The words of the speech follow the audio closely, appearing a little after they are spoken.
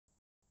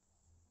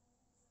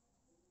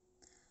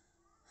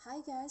Hi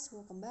guys,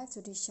 welcome back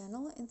to this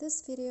channel. In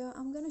this video,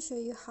 I'm gonna show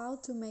you how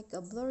to make a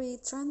blurry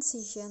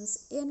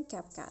transitions in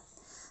CapCut.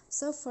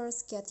 So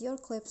first, get your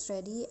clips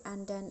ready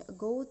and then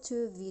go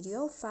to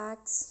video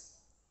effects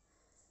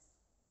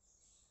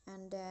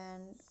and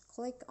then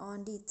click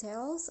on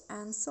details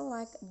and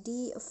select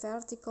the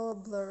vertical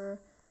blur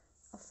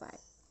effect.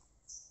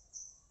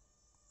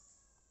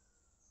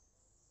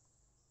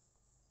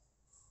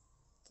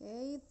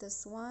 Okay,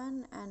 this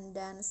one, and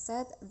then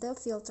set the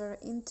filter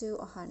into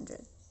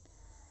 100.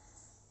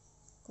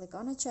 Click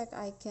on a check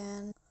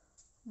icon.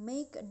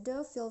 Make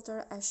the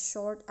filter as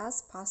short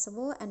as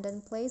possible and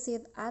then place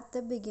it at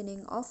the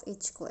beginning of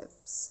each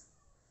clips.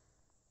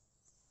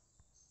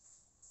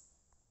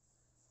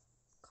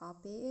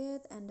 Copy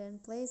it and then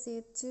place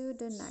it to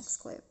the next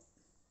clip.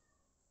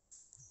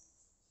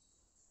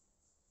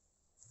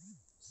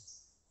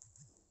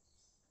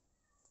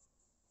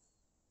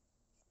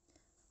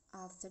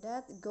 After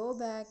that, go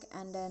back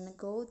and then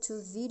go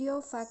to video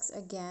effects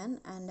again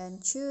and then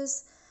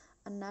choose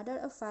another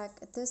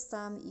effect. This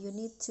time you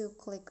need to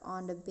click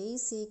on the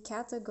basic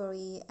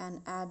category and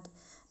add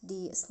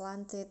the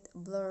slanted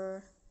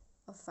blur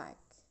effect.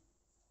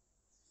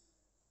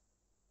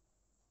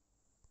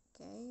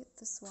 Okay,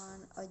 this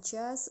one,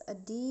 adjust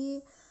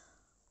the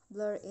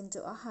blur into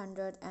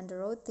 100 and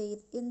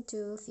rotate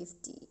into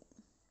 50.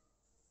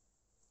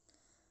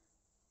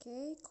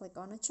 Okay, click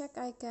on a check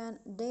icon,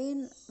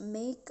 then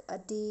make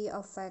the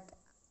effect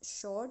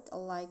short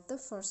like the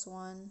first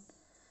one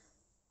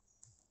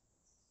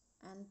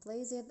and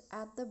place it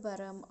at the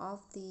bottom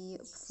of the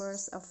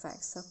first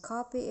effect. So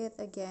copy it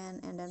again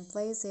and then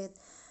place it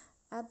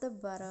at the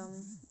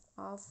bottom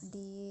of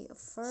the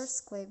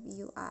first clip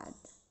you add.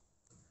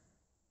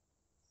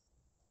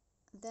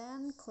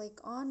 Then click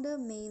on the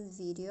main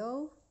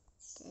video.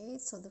 Okay,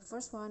 so the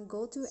first one,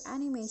 go to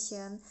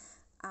animation,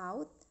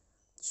 out,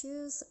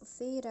 choose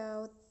fade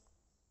out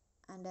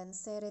and then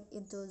set it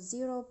into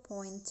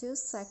 0.2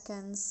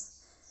 seconds.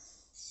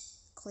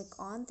 Click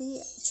on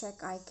the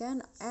check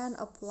icon and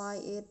apply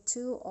it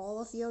to all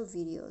of your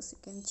videos. You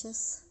can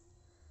just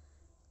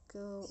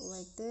go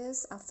like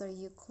this. After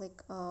you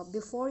click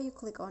before you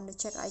click on the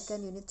check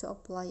icon, you need to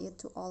apply it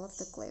to all of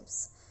the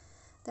clips.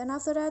 Then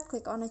after that,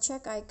 click on the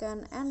check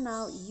icon and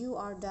now you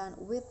are done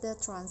with the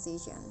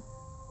transition.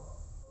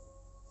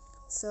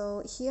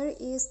 So here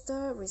is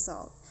the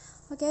result.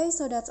 Okay,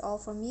 so that's all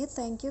from me.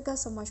 Thank you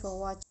guys so much for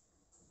watching.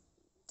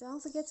 Don't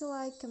forget to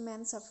like,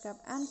 comment, subscribe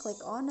and click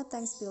on the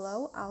thanks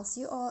below. I'll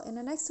see you all in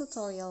the next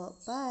tutorial.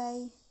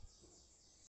 Bye.